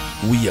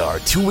We are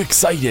too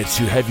excited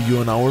to have you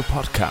on our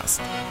podcast.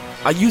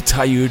 Are you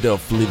tired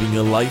of living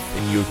a life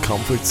in your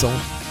comfort zone?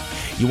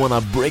 You want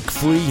to break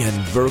free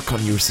and work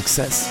on your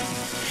success?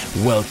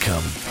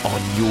 Welcome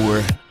on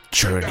your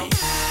journey.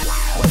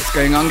 What's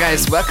going on,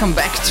 guys? Welcome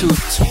back to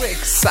Too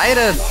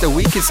Excited. The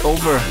week is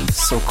over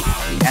so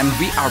quickly and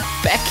we are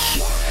back.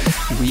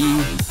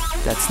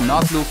 That's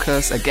not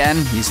Lucas.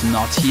 Again, he's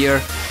not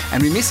here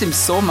and we miss him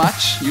so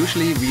much.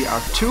 Usually we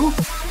are two,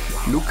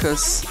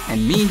 Lucas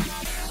and me.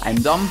 I'm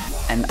Dom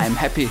and I'm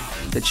happy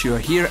that you are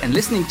here and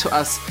listening to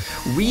us.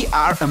 We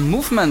are a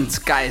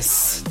movement,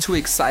 guys. Too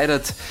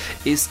Excited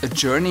is a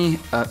journey,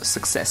 a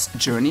success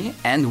journey,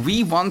 and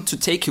we want to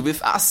take you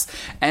with us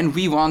and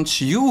we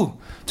want you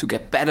to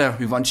get better.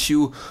 We want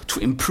you to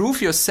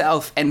improve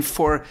yourself, and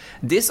for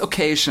this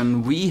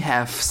occasion we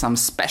have some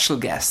special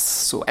guests.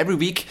 So every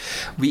week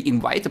we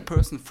invite a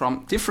person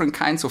from different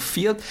kinds of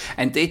field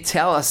and they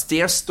tell us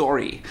their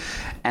story.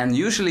 And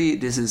usually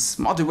this is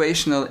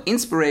motivational,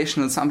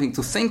 inspirational, something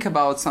to think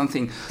about,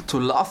 something to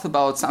laugh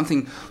about,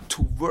 something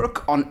to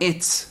work on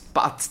it.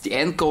 But the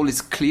end goal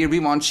is clear. We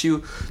want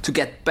you to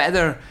get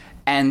better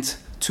and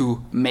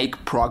to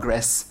make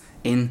progress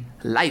in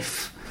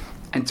life.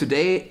 And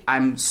today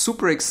I'm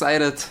super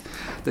excited.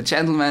 The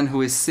gentleman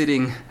who is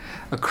sitting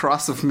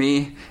across of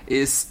me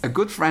is a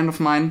good friend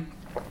of mine.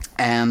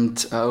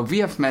 And we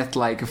have met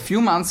like a few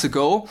months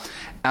ago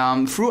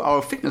through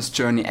our fitness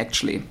journey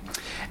actually.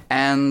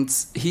 And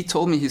he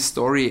told me his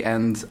story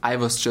and I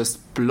was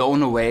just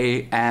blown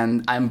away,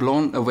 and I'm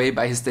blown away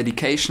by his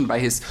dedication, by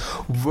his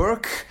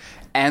work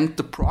and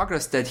the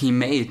progress that he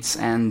made.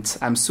 And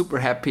I'm super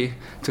happy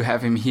to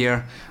have him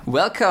here.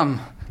 Welcome,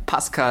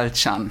 Pascal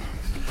Chan.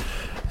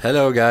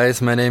 Hello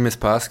guys, my name is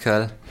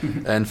Pascal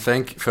and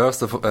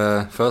first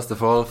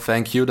of all,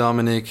 thank you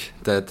Dominic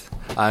that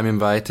I'm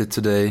invited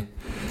today.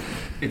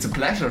 It's a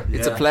pleasure.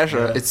 It's a pleasure.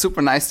 Yeah. It's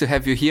super nice to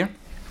have you here,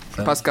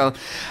 Pascal.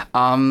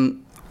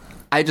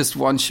 I just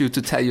want you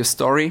to tell your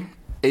story.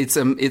 It's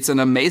an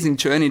amazing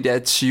journey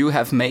that you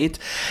have made,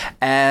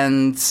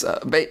 and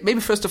maybe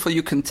first of all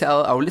you can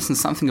tell our listeners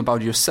something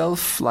about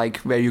yourself, like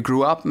where you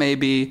grew up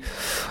maybe,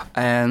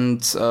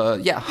 and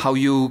how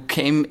you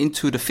came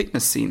into the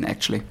fitness scene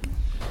actually.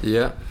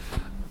 Yeah,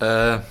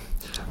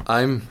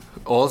 I'm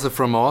also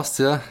from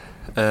Austria,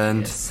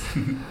 and yes.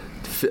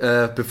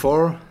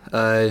 Before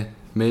I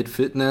made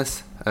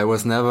fitness, I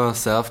was never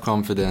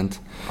self-confident.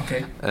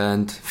 Okay.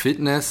 And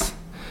fitness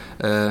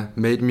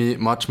made me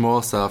much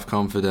more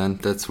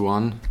self-confident. That's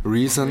one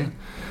reason.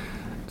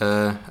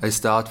 Okay. I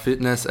start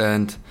fitness,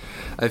 and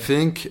I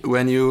think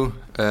when you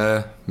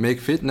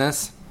make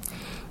fitness,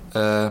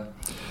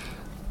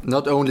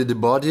 not only the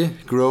body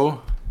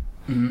grow,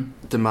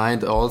 the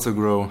mind also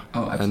grow.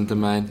 Oh, absolutely. And the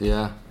mind,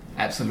 yeah.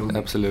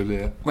 Absolutely.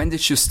 Yeah. When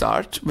did you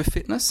start with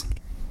fitness?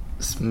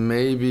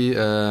 Maybe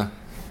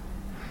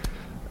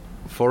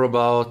for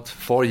about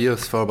 4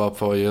 years.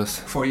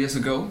 4 years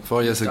ago?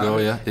 4 years ago,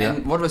 yeah.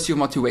 And what was your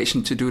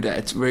motivation to do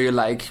that? Were you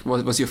like,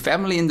 was your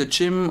family in the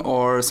gym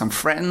or some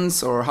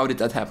friends, or how did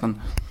that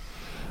happen?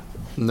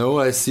 No,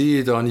 I see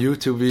it on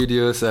YouTube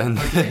videos and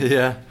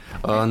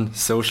on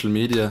social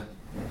media.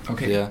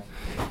 Okay. Yeah.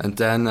 And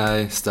then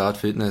I start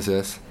fitness,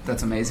 yes.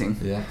 That's amazing.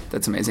 Yeah.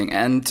 That's amazing.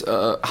 And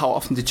how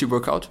often did you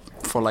work out?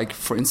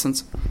 For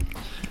instance?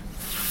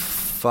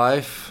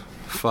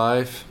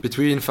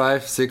 Between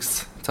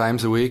 5-6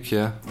 times a week,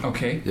 yeah.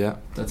 Okay. Yeah.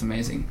 That's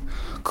amazing.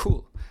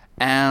 Cool.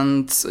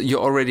 And you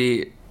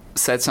already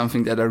said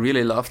something that I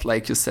really loved,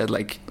 like you said,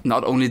 like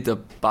not only the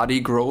body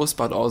grows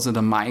but also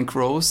the mind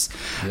grows.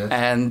 Yes.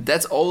 And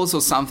that's also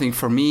something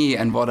for me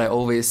and what I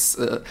always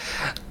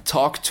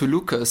talk to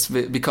Lucas,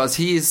 because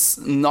he is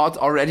not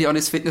already on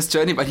his fitness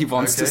journey but he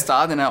wants to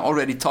start, and I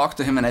already talked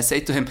to him and I say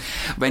to him,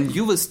 when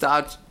you will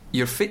start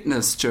your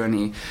fitness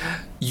journey,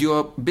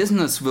 your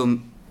business will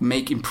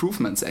make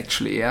improvements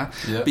actually, yeah?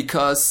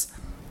 Because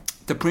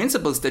the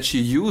principles that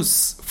you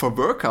use for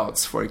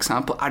workouts, for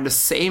example, are the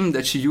same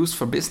that you use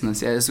for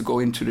business. As you go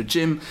into the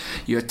gym,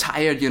 you're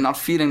tired, you're not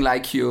feeling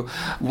like you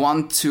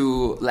want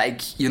to,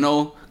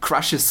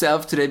 crush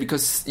yourself today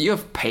because you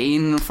have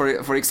pain,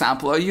 for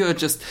example, or you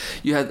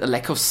had a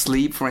lack of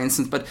sleep, for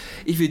instance. But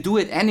if you do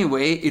it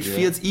anyway, it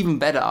feels even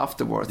better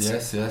afterwards.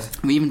 Yes.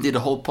 We even did a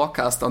whole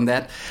podcast on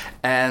that.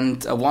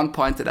 And one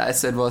point that I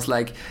said was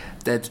like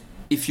that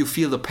if you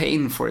feel the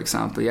pain, for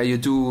example, you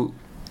do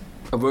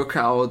a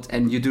workout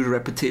and you do the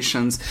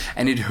repetitions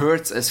and it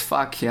hurts as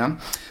fuck,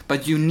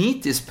 but you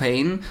need this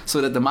pain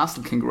so that the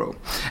muscle can grow.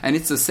 And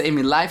it's the same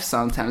in life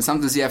sometimes.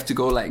 Sometimes you have to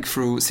go like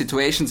through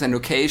situations and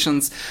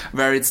occasions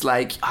where it's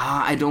like,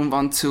 I don't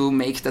want to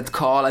make that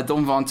call, I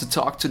don't want to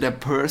talk to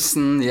that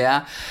person,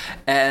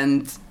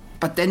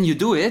 but then you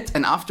do it,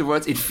 and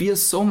afterwards it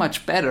feels so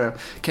much better.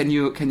 Can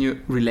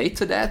you relate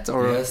to that,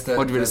 or yes,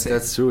 what would you say?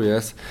 That's true,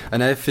 yes.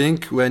 And I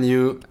think when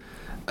you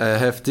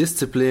have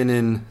discipline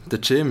in the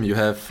gym, you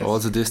have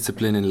also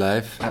discipline in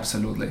life.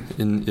 Absolutely.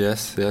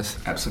 Yes.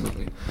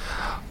 Absolutely.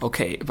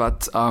 Okay,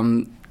 but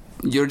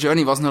your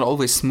journey was not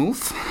always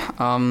smooth.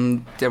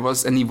 There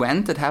was an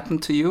event that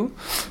happened to you.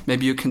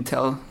 Maybe you can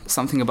tell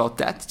something about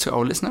that to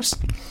our listeners.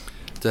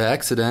 The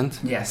accident?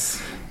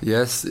 Yes.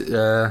 Yes,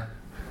 wie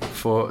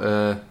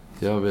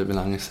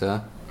lange ist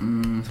her?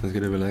 Das muss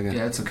ich überlegen.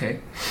 Yeah, it's okay.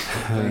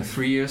 Like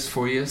 3 years,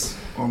 4 years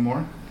or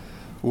more?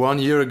 1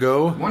 year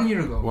ago. 1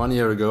 year ago? 1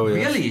 year ago,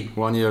 yes. Really?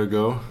 1 year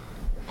ago.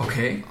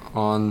 Okay.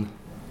 On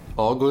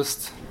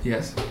August.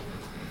 Yes.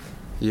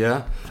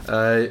 Yeah,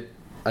 I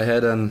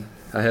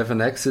have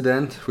an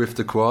accident with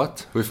the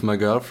quad with my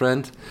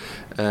girlfriend,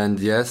 and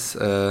yes,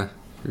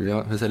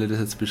 wie soll ich das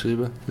jetzt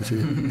beschreiben?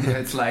 Yeah,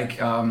 it's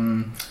like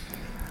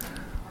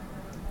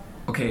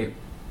okay,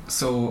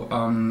 so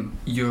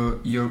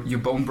your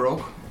bone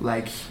broke,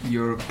 like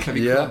your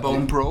clavicular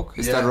bone broke.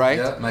 Is that right?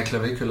 Yeah, my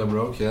clavicular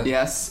broke. Yeah.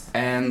 Yes,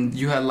 and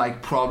you had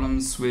like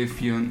problems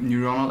with your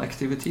neuronal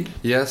activity.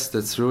 Yes,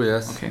 that's true.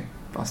 Yes. Okay.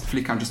 Passt.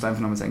 Vielleicht kannst du es einfach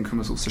nochmal sagen, können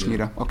wir es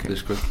aufschneiden. Okay. Das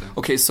ist gut. Ja.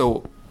 Okay,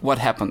 so what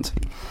happened?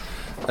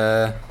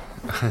 Das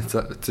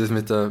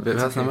mit der, wie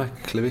heißt es nochmal?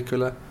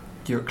 Clavicular?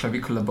 Your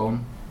clavicular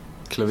bone.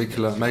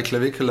 My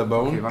clavicular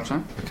bone. Okay,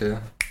 warte. Okay.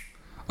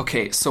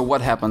 Okay, so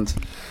what happened?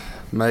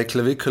 My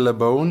clavicular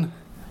bone,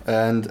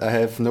 and I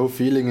have no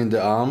feeling in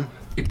the arm.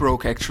 It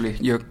broke actually.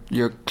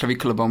 Your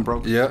clavicular bone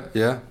broke. Yeah.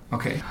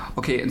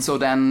 Okay, and so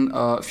then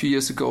a few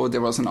years ago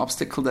there was an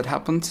obstacle that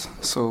happened.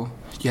 So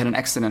you had an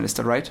accident, is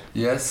that right?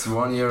 Yes,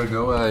 1 year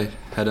ago I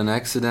had an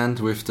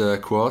accident with the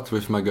quad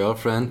with my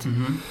girlfriend,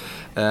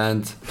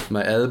 and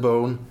my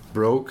elbow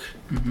broke.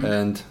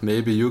 And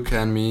maybe you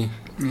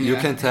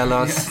can tell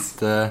us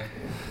the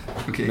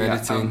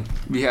medicine.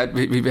 We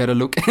had a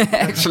look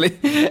actually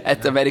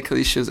at the medical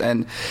issues,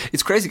 and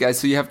it's crazy, guys.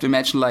 So you have to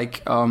imagine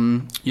like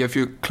you have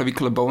your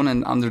clavicular bone,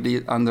 and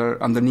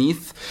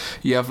underneath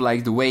you have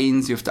like the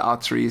veins, you have the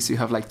arteries, you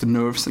have like the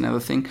nerves and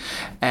everything.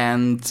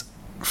 And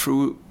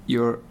through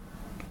your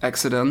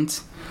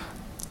accident,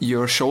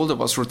 your shoulder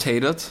was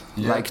rotated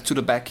like to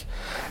the back,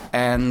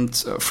 and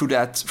through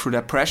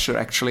that pressure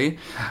actually.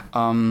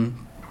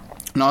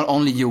 Not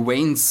only your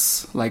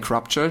veins like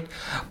ruptured,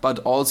 but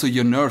also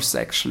your nerves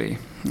actually.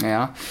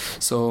 Yeah,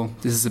 so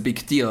this is a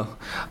big deal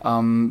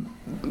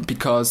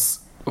because,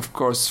 of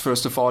course,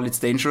 first of all, it's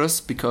dangerous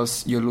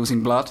because you're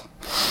losing blood,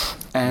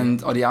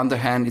 and on the other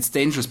hand, it's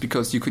dangerous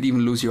because you could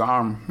even lose your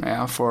arm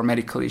for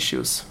medical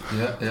issues,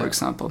 for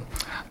example.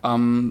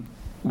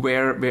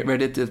 Where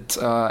did that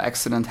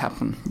accident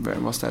happen? Where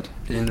was that?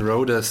 In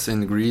Rhodes,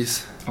 in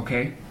Greece.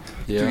 Okay.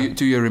 Yeah.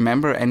 Do you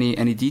remember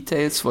any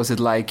details? Was it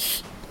like?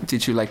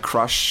 Did you like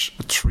crush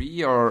a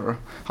tree, or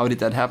how did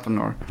that happen?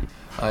 Or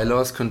I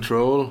lost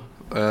control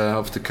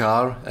of the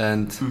car,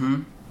 and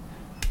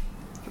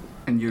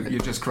and you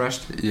just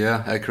crashed.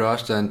 Yeah, I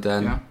crashed, and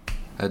then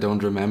I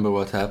don't remember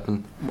what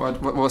happened.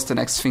 What was the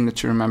next thing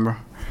that you remember?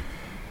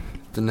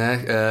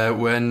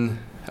 When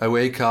I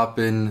wake up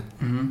in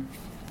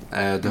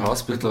the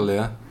hospital.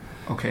 Yeah.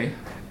 Okay.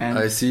 And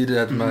I see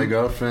that my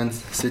girlfriend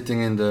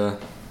sitting in the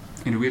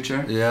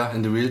wheelchair. Yeah,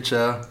 in the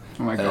wheelchair.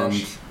 Oh my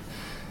gosh.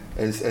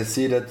 And I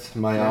see that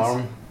my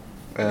arm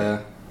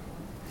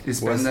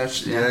is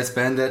bandaged. Yeah, it's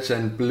bandaged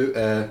and blue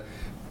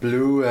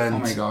and. Oh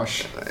my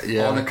gosh!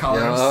 All the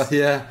colors.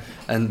 Yeah,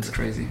 and it's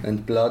crazy.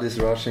 And blood is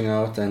rushing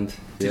out, and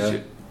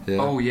Did you?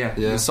 Oh yeah.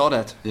 You saw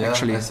that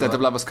actually. That the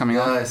blood was coming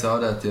out. Yeah, I saw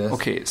that. Yes.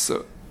 Okay,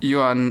 so you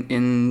are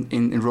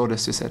in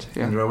Rhodes, you said.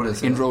 Yeah. In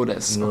Rhodes. In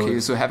Rhodes. Okay,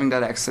 so having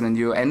that accident,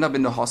 you end up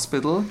in the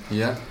hospital.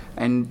 Yeah.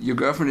 And your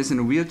girlfriend is in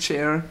a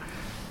wheelchair.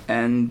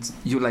 And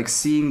you like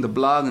seeing the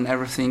blood and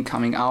everything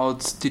coming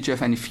out. Did you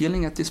have any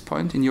feeling at this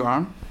point in your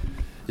arm?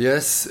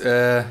 Yes,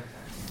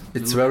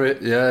 it's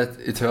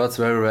it hurts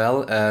very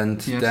well, and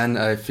then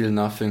I feel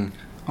nothing.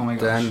 Oh my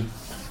gosh.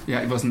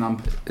 It was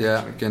numb. Yeah,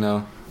 actually.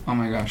 genau. Oh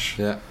my gosh.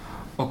 Yeah.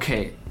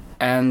 Okay,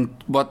 and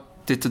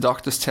what did the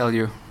doctors tell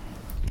you?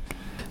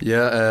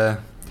 Yeah,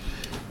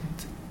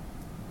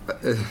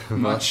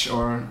 much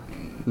or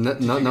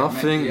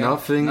nothing.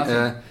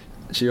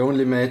 She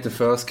only made the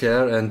first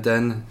care, and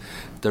then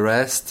the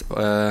rest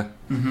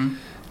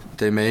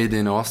they made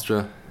in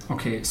Austria.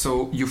 Okay,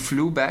 so you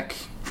flew back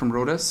from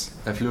Rhodes?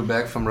 I flew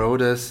back from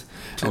Rhodes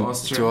to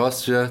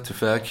Austria, to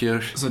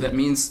Feldkirch. So that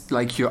means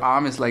like your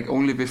arm is like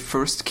only with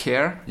first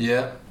care?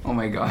 Yeah. Oh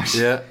my gosh.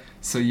 Yeah.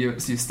 So you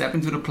step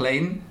into the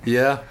plane?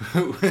 Yeah.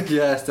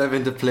 I step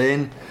in the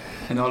plane.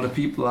 And all the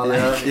people are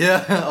like...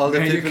 Yeah, all the people.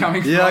 Where are you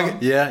coming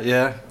from?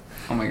 Yeah.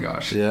 Oh my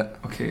gosh. Yeah.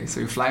 Okay, so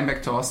you're flying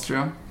back to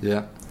Austria?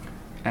 Yeah.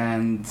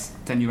 And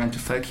then you went to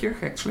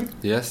Feldkirch, actually?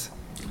 Yes.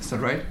 Is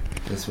that right?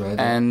 That's right.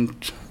 And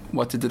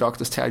what did the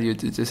doctors tell you?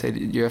 Did they say, do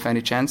you have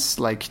any chance,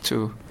 like,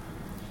 to...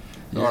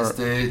 Yes,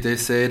 they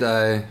said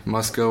I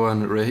must go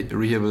on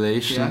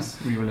rehabilitation. Yes,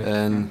 rehabilitation.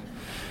 And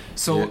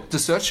so the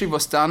surgery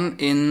was done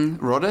in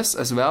Rhodes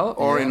as well,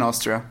 or in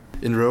Austria?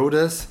 In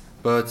Rhodes,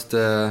 but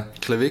the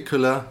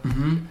clavicular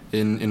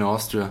in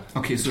Austria.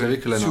 Okay, so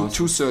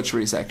two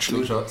surgeries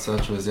actually. Two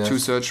surgeries, yes. Two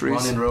surgeries.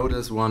 One in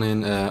Rhodes, one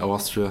in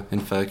Austria, in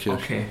Feldkirch.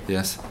 Okay.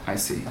 Yes. I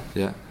see.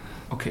 Yeah.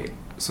 Okay,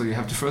 so you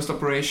have the first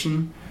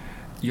operation.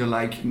 You're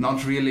like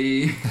not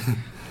really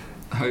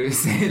how you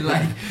say it,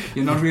 like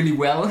you're not really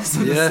well,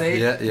 so to say.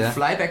 Yeah.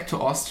 Fly back to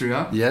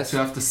Austria to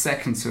have the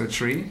second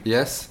surgery.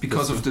 Yes.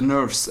 Because of the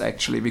nerves,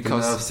 actually.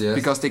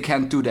 Because they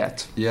can't do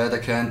that. Yeah, they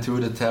can't do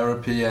the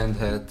therapy and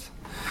had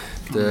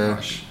the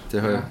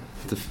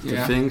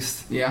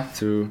things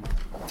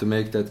to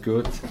make that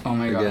good. Oh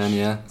my gosh. Again,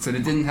 yeah. So they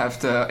didn't have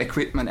the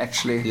equipment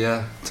actually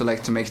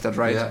to make that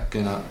right. Yeah,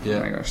 genau. Yeah. Oh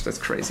my gosh, that's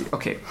crazy.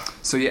 Okay,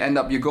 so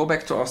you go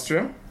back to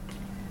Austria,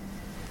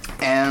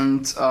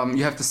 and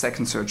you have the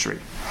second surgery.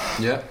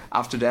 Yeah.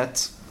 After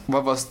that,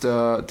 what was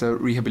the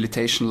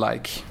rehabilitation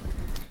like?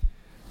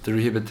 The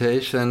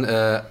rehabilitation,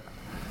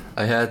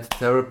 I had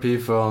therapy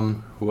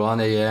from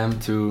 1 a.m.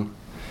 to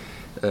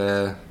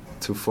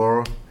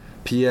 4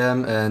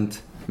 p.m. and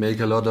make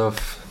a lot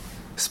of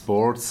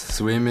sports,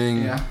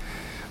 swimming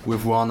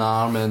with one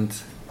arm. And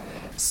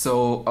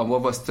so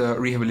what was the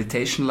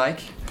rehabilitation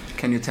like?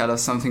 Can you tell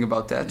us something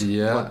about that?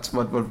 Yeah.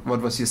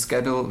 What was your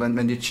schedule?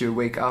 When did you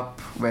wake up?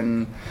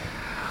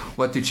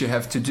 What did you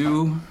have to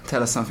do?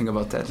 Tell us something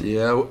about that.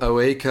 Yeah, I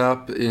wake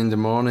up in the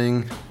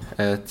morning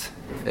at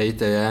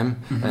 8 a.m.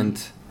 and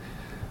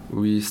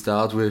we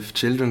start with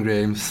children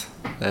games,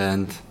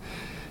 and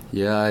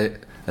a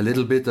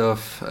little bit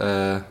of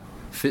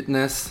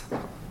fitness.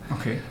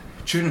 Okay.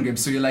 Children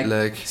games. So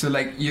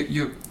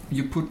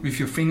you put with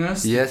your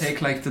fingers. Yes. You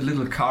take like the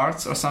little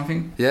cards or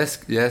something. Yes.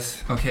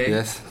 Okay.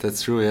 Yes,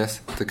 that's true. Yes,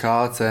 the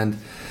cards and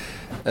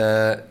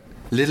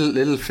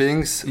little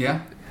things. Yeah.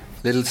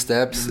 Little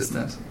steps.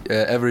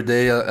 Every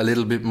day a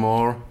little bit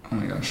more. Oh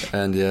my gosh.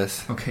 And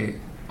yes. Okay.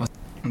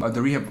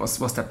 The rehab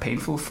was that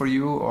painful for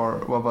you,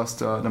 or what was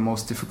the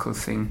most difficult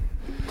thing?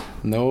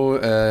 No,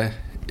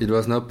 it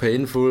was not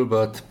painful.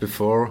 But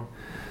before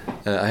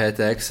I had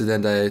the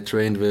accident, I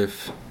trained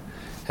with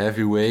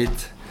heavy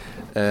weight,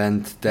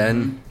 and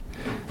then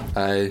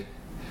I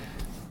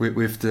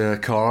with the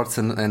cards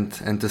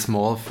and the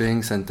small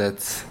things, and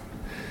that's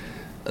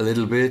a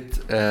little bit.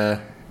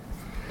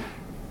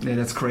 Yeah,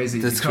 that's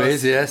crazy. That's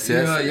crazy. Yes.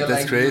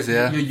 That's crazy.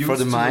 Yeah, you're for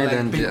the mind like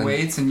and big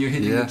weights, and you're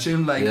hitting the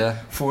gym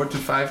 4 to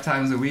 5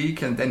 times a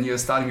week, and then you're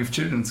starting with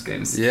children's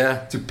games.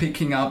 Yeah. To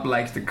picking up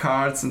like the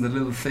cards and the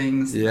little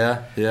things.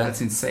 Yeah.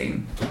 That's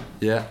insane.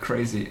 Yeah.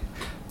 Crazy.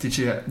 Did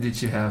you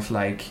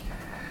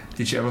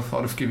ever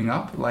thought of giving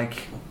up?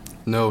 Like.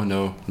 No.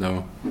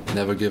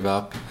 Never give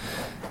up.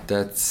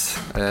 That's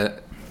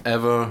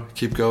ever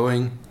keep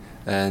going,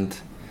 and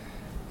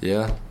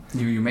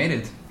You made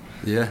it.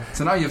 Yeah.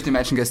 So now you have to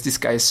imagine, guys, this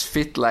guy is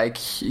fit, like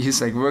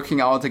he's like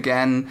working out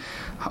again.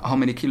 How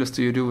many kilos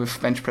do you do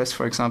with bench press,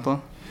 for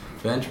example?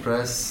 Bench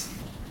press,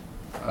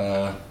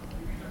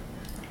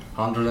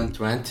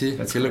 120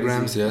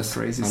 kilograms. Crazy. Yes, that's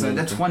crazy. So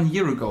that's 1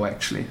 year ago,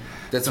 actually.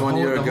 That's 1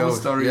 year ago. The whole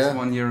story is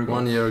 1 year ago.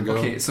 1 year ago.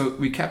 Okay, so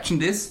we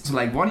captioned this. So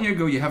like 1 year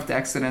ago, you have the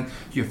accident.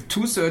 You have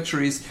 2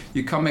 surgeries.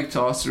 You come back to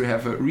Austria. You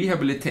have a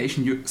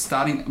rehabilitation. You're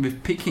starting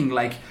with picking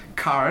like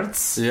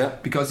cards. Yeah.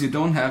 Because you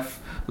don't have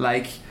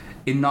like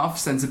enough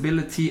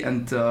sensibility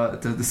and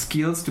the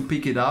skills to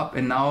pick it up,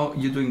 and now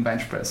you're doing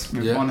bench press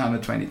with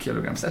 120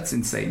 kilograms. That's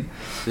insane.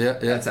 Yeah.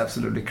 That's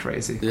absolutely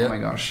crazy. Yeah. Oh my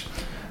gosh.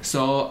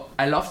 So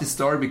I love this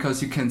story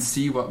because you can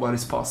see what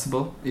is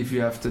possible if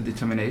you have the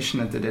determination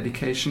and the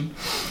dedication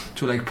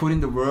to like put in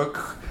the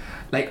work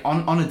like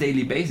on a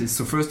daily basis.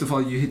 So first of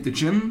all, you hit the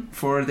gym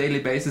for a daily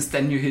basis,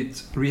 then you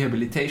hit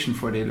rehabilitation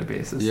for a daily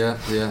basis.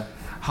 Yeah.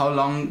 How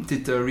long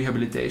did the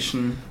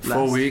rehabilitation last?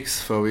 4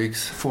 weeks. 4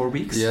 weeks. 4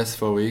 weeks? Yes,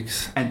 4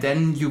 weeks. And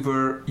then you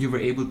were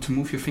able to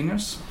move your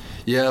fingers?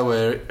 Yeah,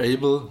 we're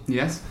able.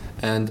 Yes.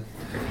 And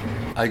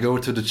I go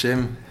to the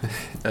gym.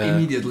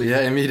 Immediately?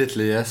 Yeah,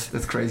 immediately, yes.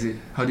 That's crazy.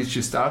 How did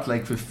you start?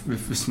 Like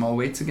with small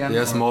weights again?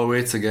 Yeah, small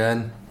weights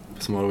again.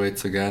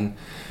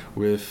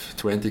 With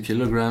 20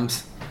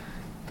 kilograms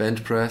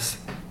bench press.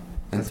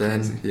 And That's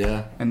then,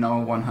 crazy. And now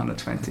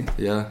 120.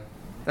 Yeah.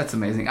 That's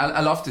amazing.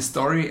 I love this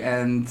story,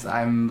 and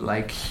I'm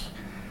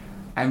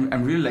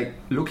really like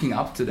looking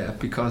up to that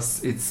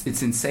because it's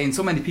insane.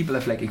 So many people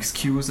have like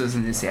excuses,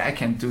 and they say I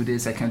can't do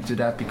this, I can't do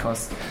that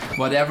because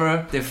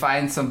whatever, they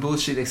find some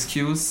bullshit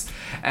excuse,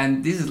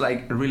 and this is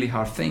like a really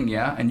hard thing,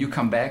 yeah. And you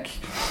come back,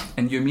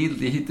 and you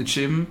immediately hit the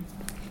gym.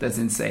 That's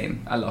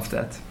insane. I love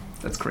that.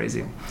 That's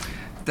crazy.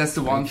 That's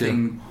the one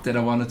thing that I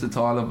wanted to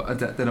talk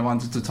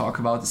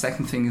about. The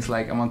second thing is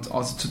like I want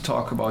also to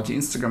talk about your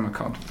Instagram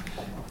account.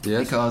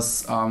 Yes.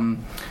 Because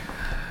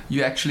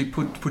you actually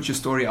put your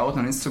story out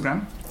on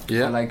Instagram.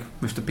 Yeah. Like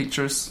with the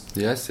pictures.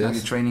 Yes. Now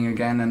you're training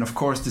again, and of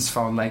course this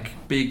found like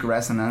big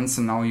resonance,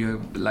 and now you're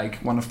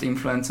like one of the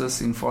influencers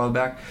in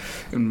Vorarlberg,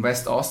 in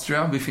West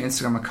Austria. With your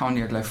Instagram account,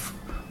 you had like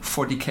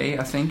 40k,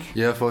 I think.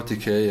 Yeah,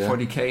 40k. Yeah.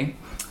 40k.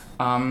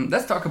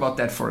 Let's talk about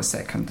that for a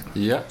second.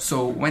 Yeah.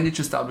 So when did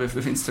you start with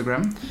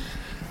Instagram?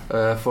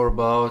 I've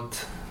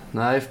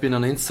been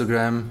on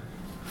Instagram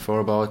for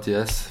about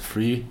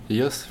 3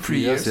 years. 3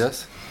 years.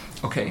 Yes.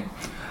 Okay.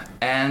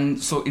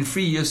 And so in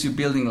 3 years you're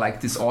building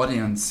like this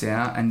audience,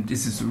 yeah, and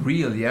this is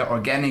real, yeah,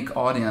 organic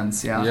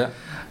audience, yeah.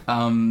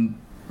 Yeah.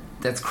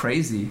 That's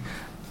crazy.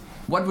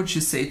 what would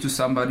you say to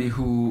somebody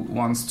who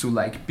wants to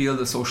like build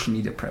a social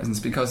media presence?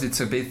 Because it's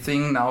a big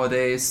thing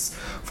nowadays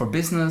for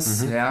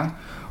business. Yeah.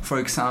 For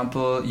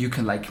example, you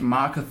can like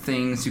market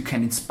things, you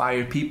can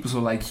inspire people. So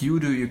like you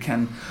do, you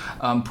can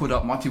put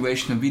up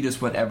motivational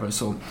videos, whatever.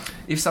 So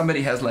if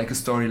somebody has like a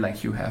story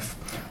like you have,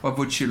 what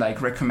would you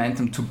like recommend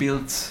them to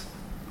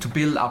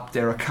build up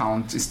their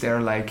account? Is there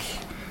like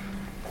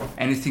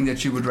anything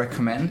that you would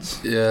recommend?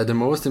 Yeah, the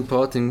most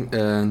important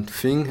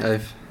thing I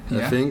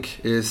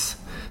think is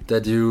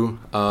that you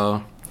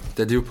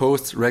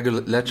post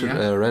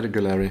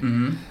regularly.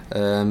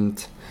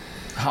 And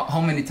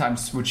how many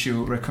times would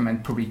you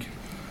recommend per week,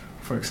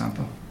 for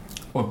example,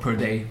 or per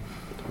day?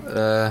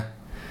 The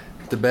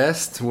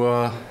best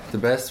were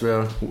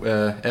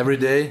every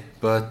day,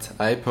 but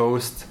I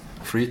post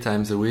 3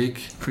 times a week.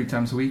 3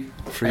 times a week?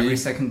 Every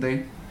second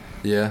day?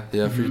 Yeah,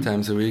 3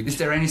 times a week. Is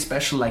there any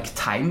special like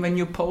time when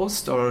you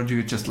post, or do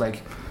you just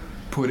like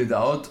put it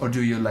out, or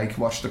do you like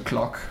watch the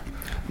clock?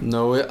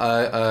 No,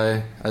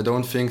 I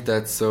don't think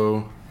that's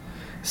so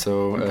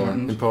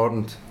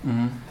important.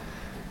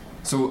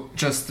 So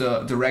just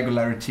the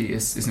regularity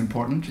is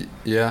important.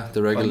 Yeah,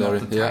 the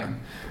regularity. But not the time.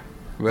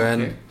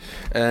 When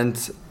and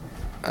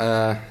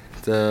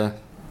the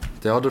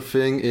other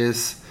thing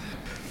is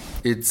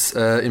it's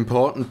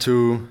important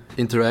to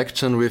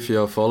interaction with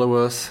your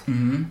followers.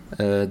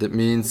 That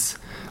means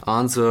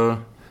answer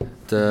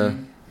the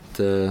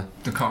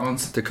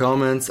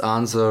comments,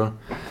 answer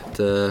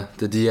the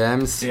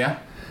DMs.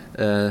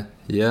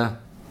 Yeah.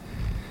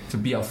 To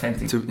be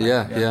authentic.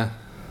 Yeah.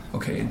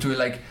 Okay. Do you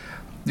like?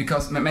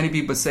 Because many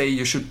people say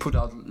you should put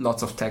out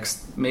lots of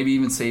text. Maybe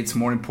even say it's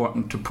more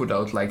important to put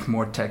out like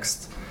more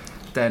text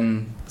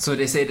than. So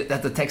they say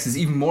that the text is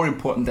even more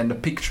important than the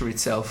picture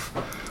itself.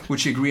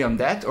 Would you agree on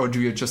that, or do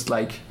you just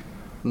like?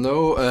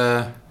 No.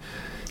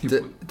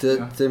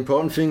 The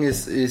important thing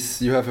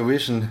is you have a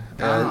vision.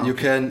 You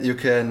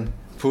can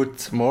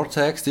put more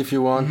text if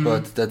you want,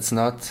 but that's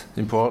not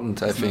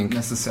important. I think not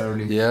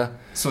necessarily. Yeah.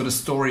 So the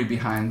story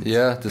behind.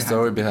 Yeah, the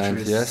story behind.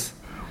 Yes.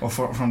 Or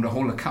from the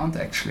whole account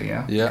actually,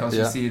 because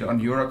you see it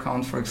on your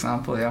account, for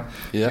example,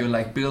 you're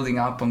like building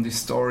up on this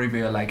story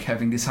where you're like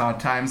having these hard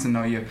times, and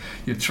now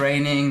you're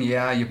training,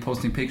 you're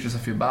posting pictures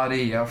of your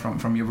body,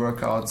 from your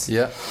workouts.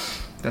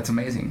 That's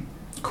amazing.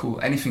 Cool.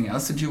 Anything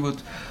else that you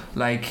would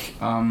like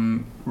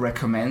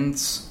recommend?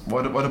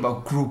 What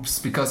about groups?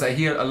 Because I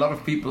hear a lot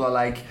of people are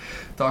like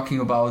talking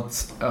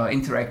about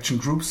interaction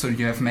groups, so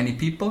you have many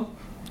people.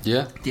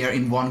 Yeah. They are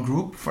in one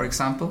group, for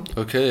example.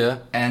 Okay, yeah.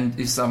 And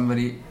if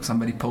somebody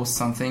posts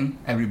something,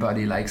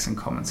 everybody likes and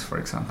comments, for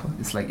example.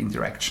 It's like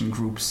interaction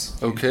groups.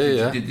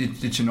 Okay,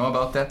 Did you know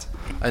about that?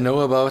 I know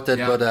about that,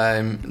 but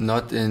I'm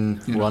not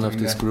in one of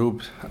this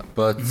group.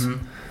 But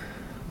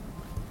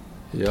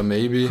yeah,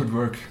 maybe. Could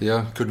work.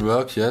 Yeah, could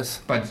work, yes.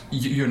 But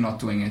you're not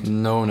doing it?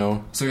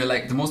 No. So you're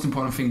like, the most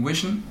important thing,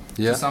 vision,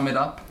 to sum it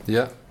up?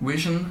 Yeah.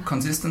 Vision,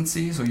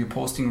 consistency, so you're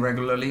posting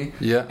regularly,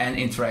 and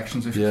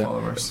interactions with your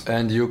followers.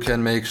 And you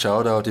can make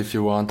shout out if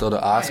you want, or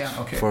ask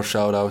for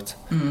shout out.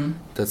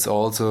 That's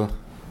also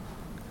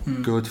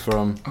good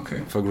for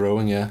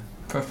growing,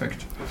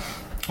 Perfect.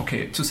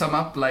 Okay, to sum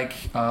up, like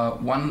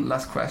one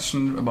last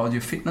question about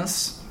your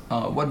fitness.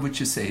 What would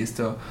you say is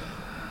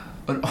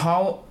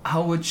how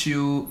would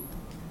you,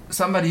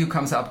 somebody who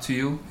comes up to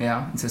you,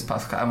 and says,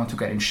 Pascal, I want to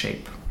get in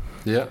shape.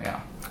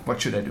 What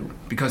should I do?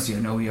 Because you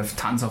have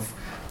tons of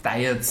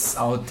diets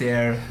out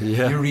there.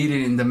 You read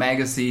it in the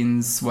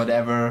magazines,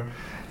 whatever.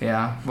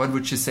 What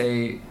would you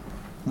say?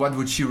 What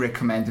would you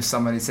recommend if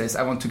somebody says,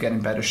 I want to get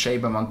in better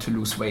shape, I want to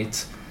lose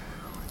weight?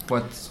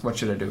 What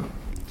should I do?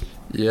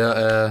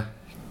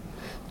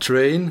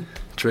 Train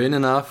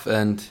enough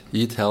and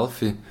eat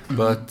healthy.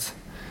 But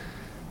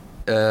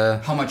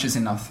how much is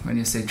enough? When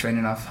you say train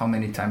enough, how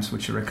many times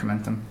would you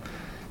recommend them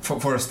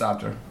for a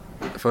starter?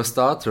 For a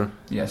starter?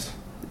 Yes.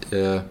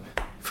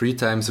 3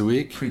 times a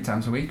week. 3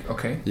 times a week,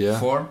 okay.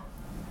 For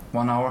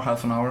 1 hour,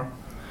 half an hour?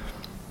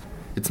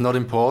 It's not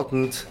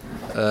important.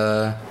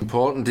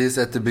 Important is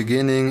at the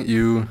beginning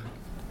you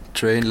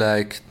train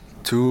like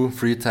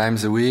 2-3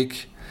 times a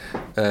week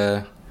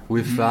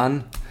with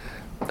fun.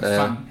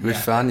 With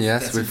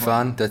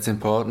fun. That's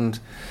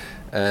important.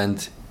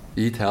 And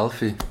eat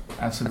healthy.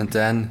 Absolutely. And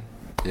then,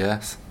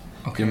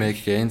 you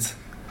make gains.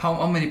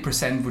 How many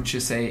percent would you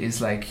say is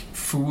like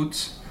food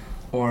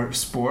or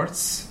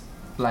sports?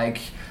 Like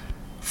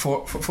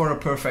for a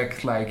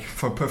perfect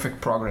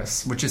perfect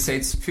progress, would you say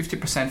it's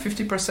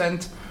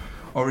 50%,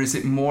 or is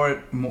it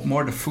more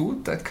the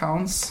food that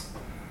counts?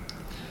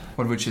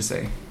 What would you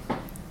say?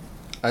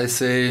 I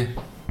say,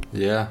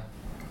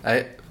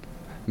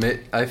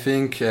 I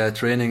think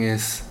training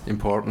is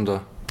important.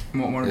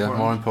 More important.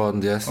 More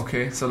important. Yes.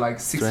 Okay, so like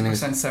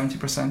 60%,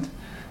 70%.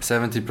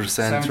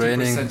 70%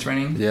 training. 70%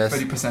 training. Yes.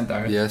 30%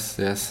 diet.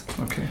 Yes.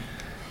 Okay.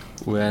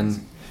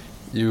 When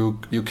you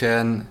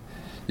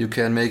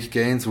can make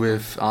gains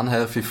with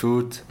unhealthy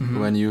food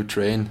when you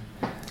train.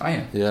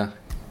 Ja.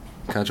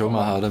 Kannst du auch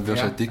machen, dann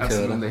wirst du halt dicker.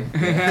 Absolutely.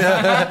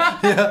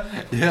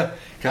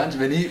 Kannst,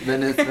 wenn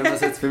man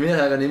es jetzt bei mir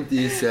hernimmt,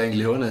 ich esse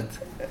eigentlich auch nicht.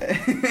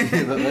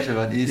 Weißt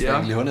du, ich esse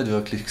eigentlich auch nicht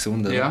wirklich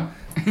gesund. Oder? Yeah.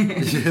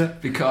 Yeah.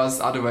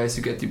 Because otherwise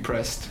you get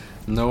depressed.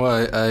 No,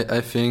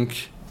 I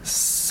think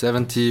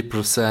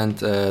 70%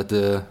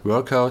 the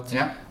workout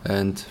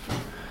and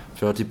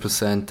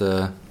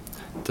 30%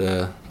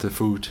 the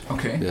food.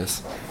 Okay.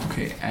 Yes.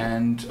 Okay.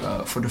 And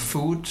for the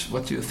food,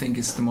 what do you think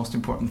is the most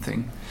important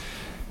thing?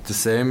 The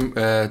same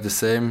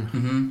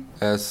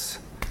as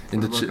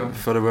in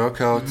for the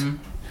workout.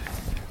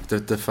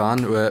 The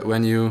fun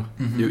when you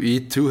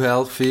eat too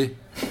healthy.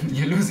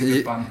 You're losing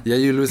the fun. Yeah,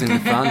 you're losing the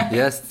fun.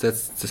 Yes,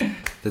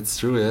 that's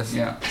true. Yes.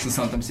 Yeah. So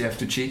sometimes you have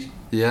to cheat.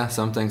 Yeah,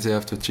 sometimes you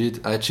have to cheat.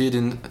 I cheat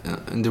in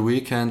the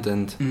weekend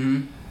and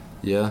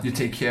yeah. You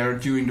take care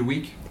during the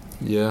week.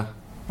 Yeah.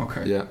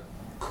 Okay. Yeah.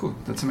 Cool.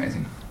 That's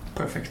amazing.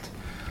 Perfect.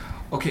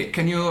 Okay.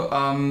 Can you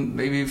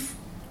maybe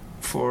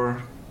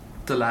for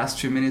the last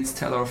few minutes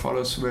tell our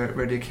followers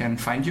where they can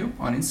find you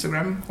on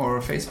Instagram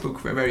or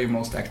Facebook? Where are you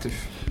most active?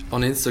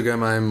 On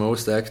Instagram, I'm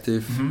most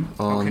active.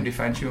 How can they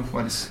find you?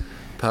 What is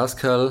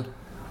Pascal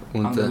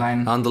und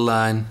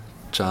underline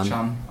Can.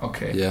 Can.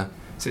 Okay. Yeah.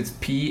 So it's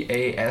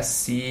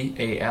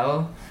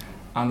PASCAL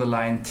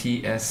underline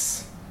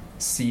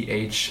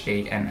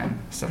TSCHANN.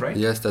 Is that right?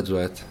 Yes, that's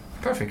right.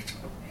 Perfect.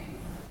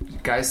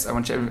 Guys, I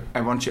want you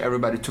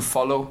everybody to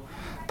follow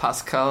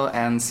Pascal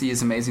and see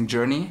his amazing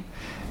journey.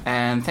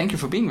 And thank you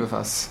for being with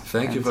us.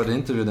 Thank you for the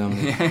interview,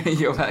 Dominic.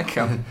 You're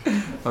welcome.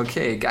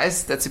 Okay,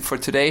 guys, that's it for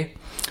today.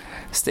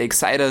 Stay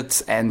excited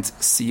and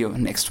see you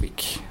next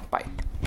week. Bye.